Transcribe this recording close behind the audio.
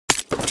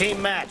Team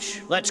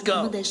match, let's go.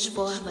 Uma das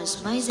formas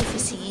mais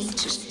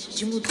eficientes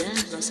de mudar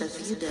nossa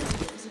vida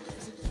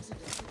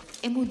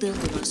é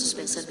mudando nossos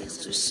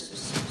pensamentos.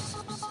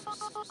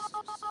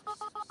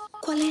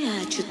 Qual é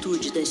a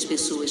atitude das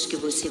pessoas que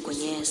você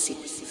conhece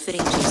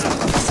frente aos seus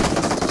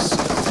pensamentos?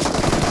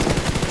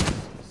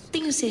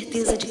 Tenho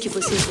certeza de que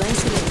você vai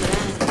se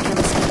lembrar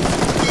daquelas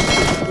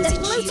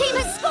características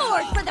positivas,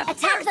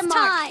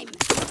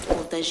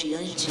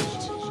 contagiante,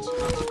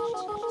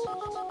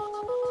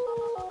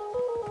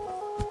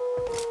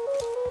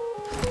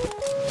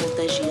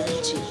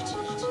 contagiante,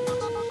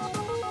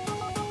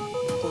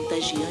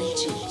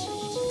 contagiante,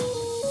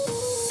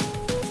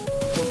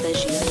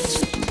 contagiante,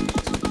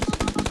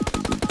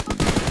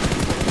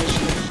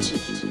 contagiante,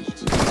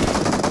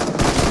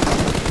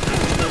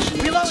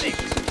 Reloading!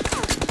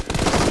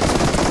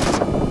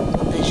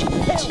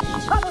 contagiante,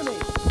 Cover me!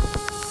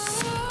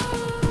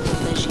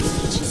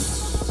 contagiante.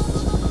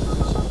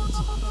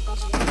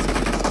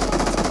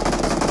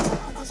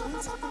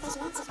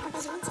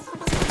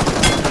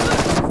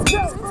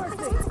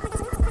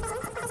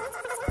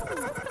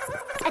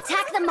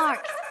 Attack the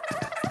mark.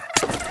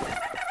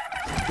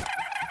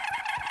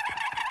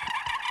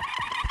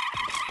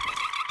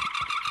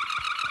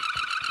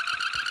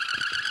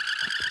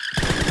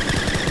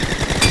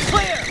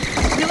 Clear!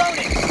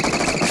 Reloading!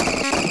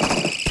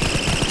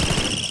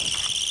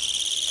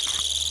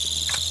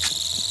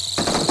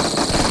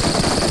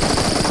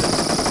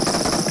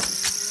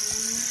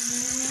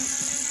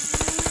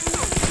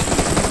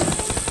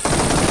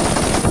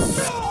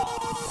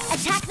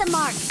 Attack the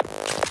mark.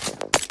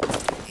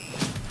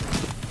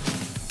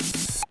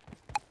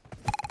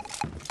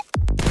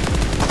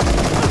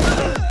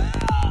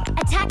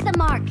 Attack the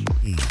mark.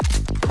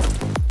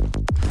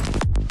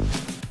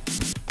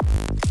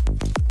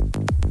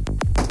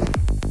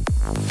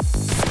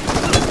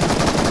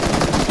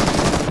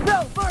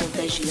 No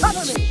mercy!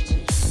 Cover me!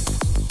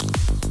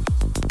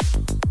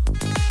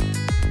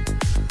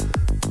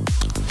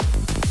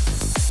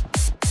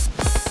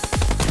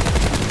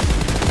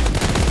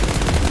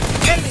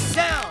 Enemy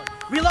down!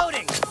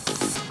 Reloading!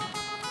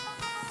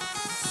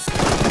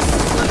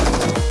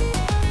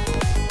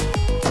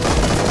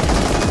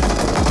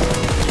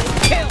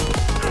 Kill!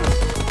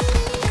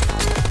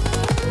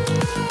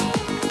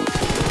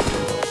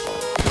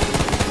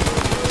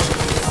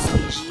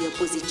 Energia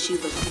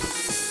positiva.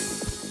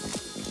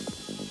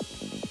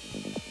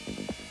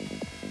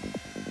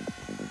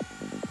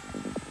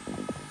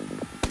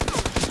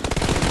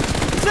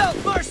 No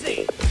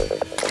mercy!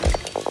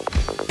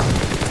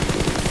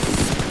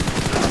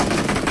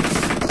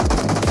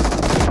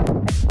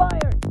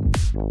 Expired!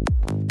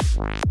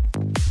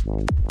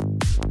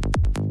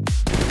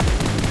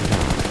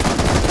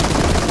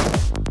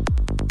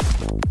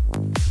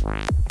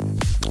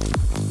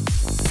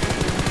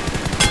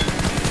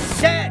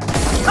 Dead!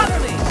 Cover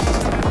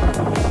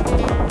me!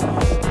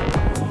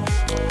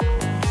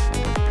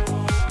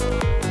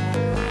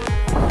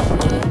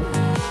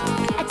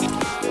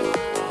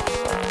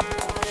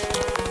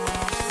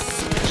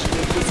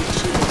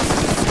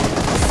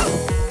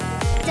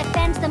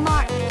 Defend the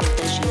mark.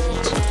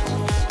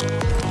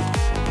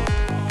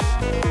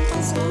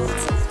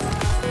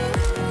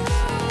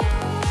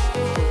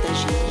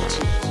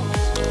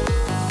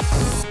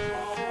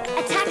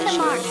 Attack the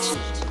mark.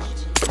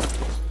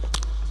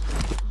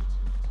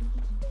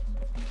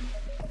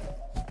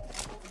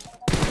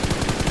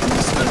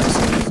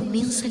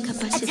 Imensa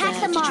capacidade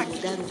Attack the de mark.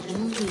 mudar o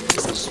mundo e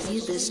nossas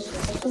vidas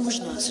com os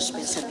nossos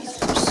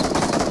pensamentos.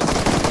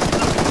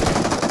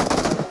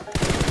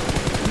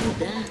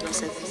 Mudar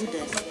nossa vida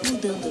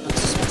mudando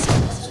nossos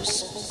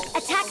pensamentos.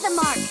 Attack the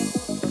mark.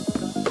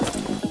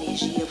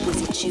 Energia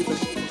positiva.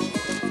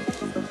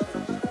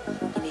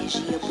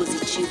 Energia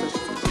positiva.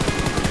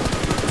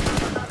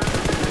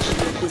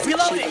 Energia positiva.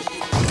 Reloading!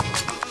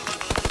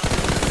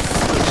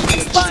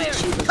 Energia Expired!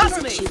 positiva,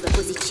 Cover me! positiva,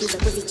 positiva, positiva,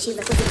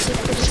 positiva, positiva,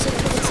 positiva,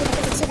 positiva,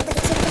 positiva,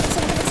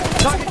 positiva.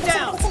 Target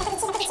down!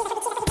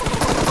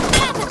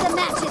 Half of the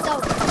match is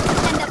over,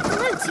 and the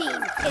blue team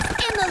is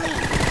in the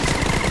lead.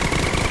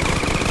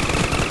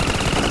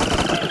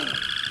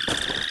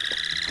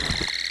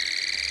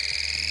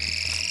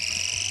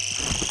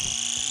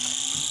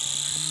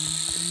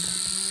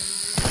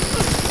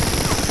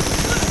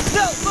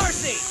 No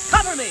mercy!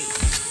 Cover me!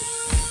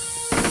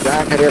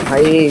 क्या करे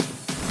भाई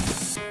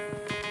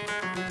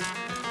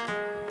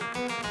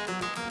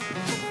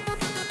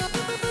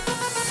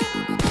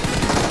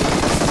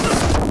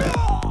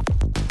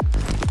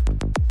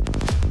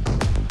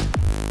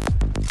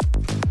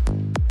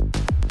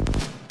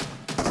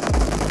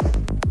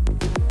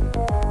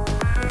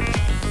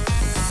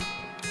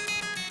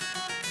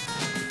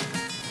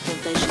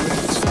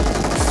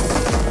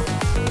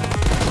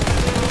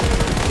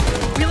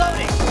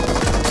Reloading!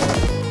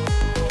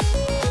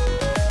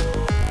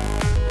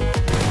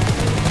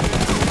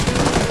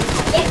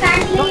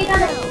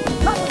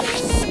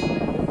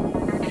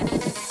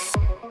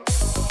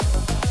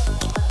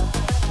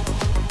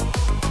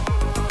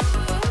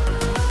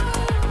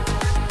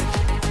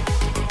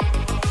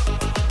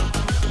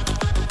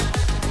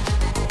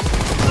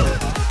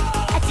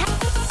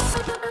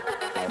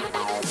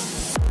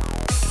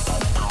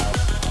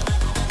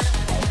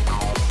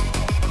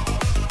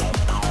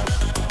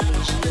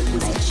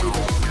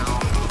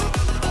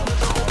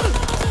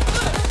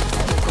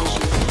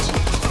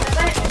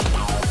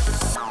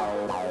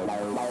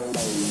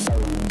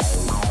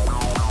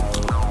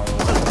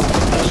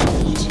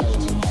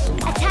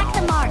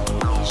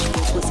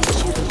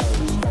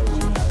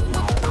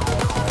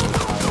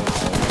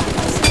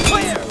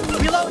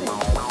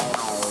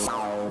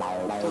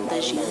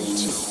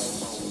 Contagiante.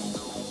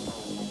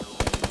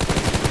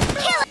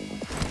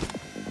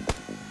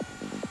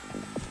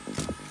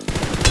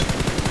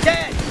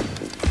 Dead!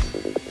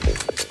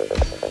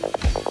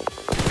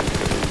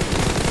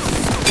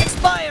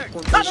 Expired!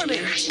 Cover me!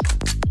 Contagiante.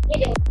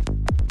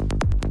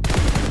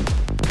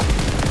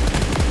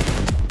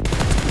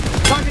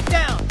 Target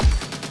down!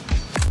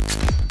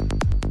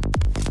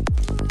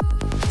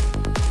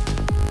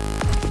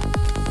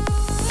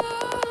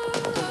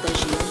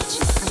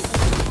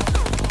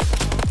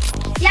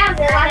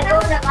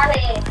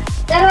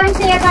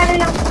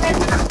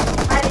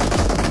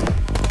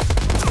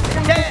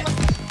 Dead!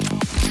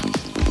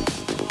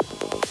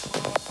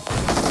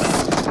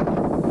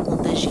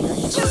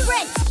 Contagiante. You're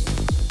ready.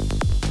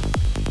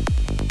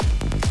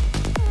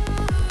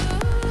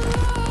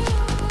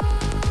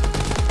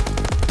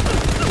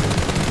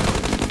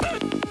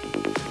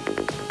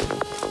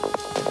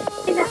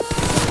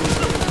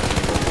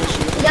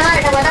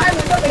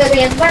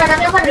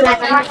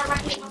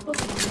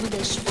 Uma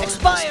das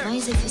formas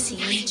mais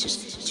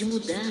eficientes de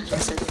mudar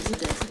nossa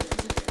vida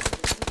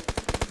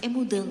é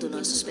mudando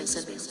nossos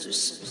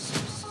pensamentos.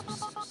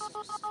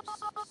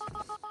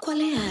 Qual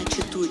é a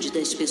atitude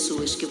das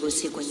pessoas que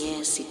você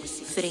conhece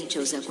frente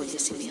aos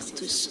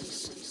acontecimentos?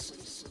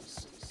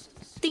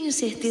 Tenho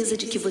certeza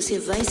de que você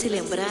vai se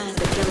lembrar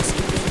daquelas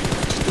que têm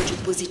uma atitude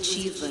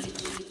positiva,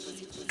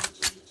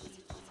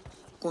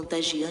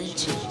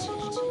 contagiante.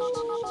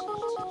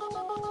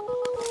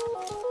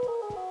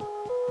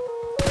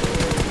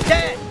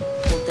 Dead!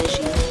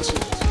 Contagiante.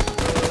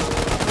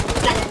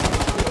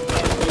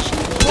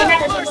 No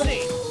Contagiante.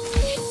 mercy!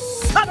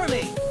 Cover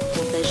me!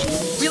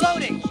 Contagiante.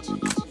 Reloading!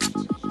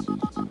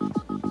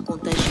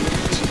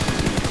 Contagiante.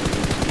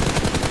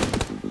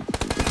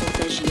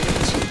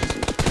 Contagiante.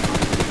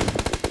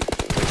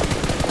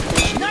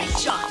 Nice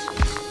shot!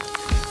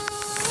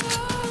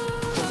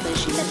 The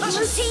Contagiante.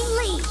 blue team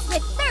leads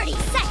with 30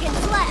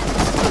 seconds left.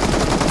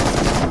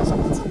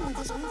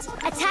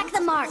 Attack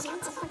the mark.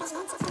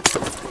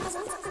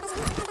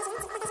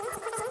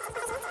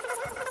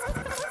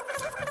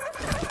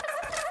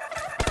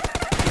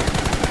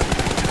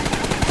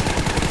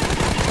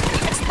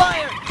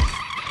 Expired!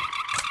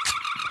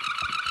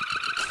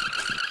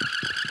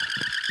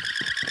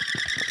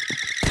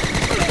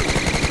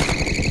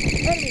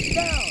 Enemies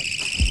down!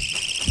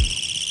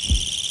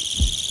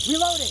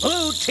 Reloading!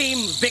 Blue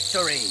team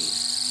victory!